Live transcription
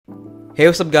Hey,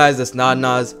 what's up guys, it's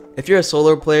Naz. If you're a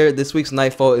solo player, this week's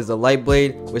Nightfall is the Light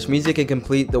Blade, which means you can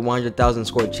complete the 100,000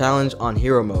 score challenge on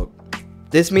hero mode.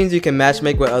 This means you can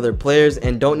matchmake with other players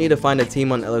and don't need to find a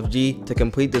team on LFG to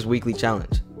complete this weekly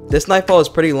challenge. This Nightfall is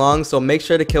pretty long, so make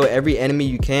sure to kill every enemy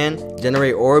you can,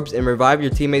 generate orbs, and revive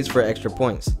your teammates for extra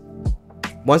points.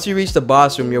 Once you reach the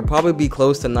boss room, you'll probably be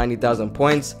close to 90,000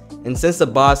 points, and since the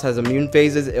boss has immune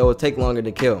phases, it will take longer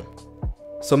to kill.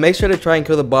 So make sure to try and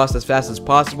kill the boss as fast as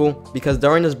possible, because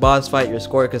during this boss fight your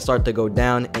score can start to go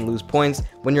down and lose points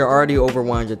when you're already over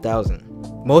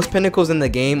 100,000. Most pinnacles in the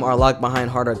game are locked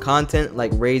behind harder content like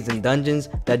raids and dungeons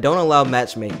that don't allow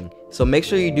matchmaking, so make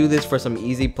sure you do this for some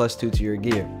easy +2 to your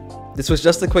gear. This was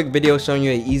just a quick video showing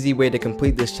you an easy way to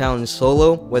complete this challenge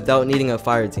solo without needing a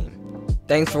fire team.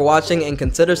 Thanks for watching and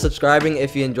consider subscribing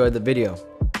if you enjoyed the video.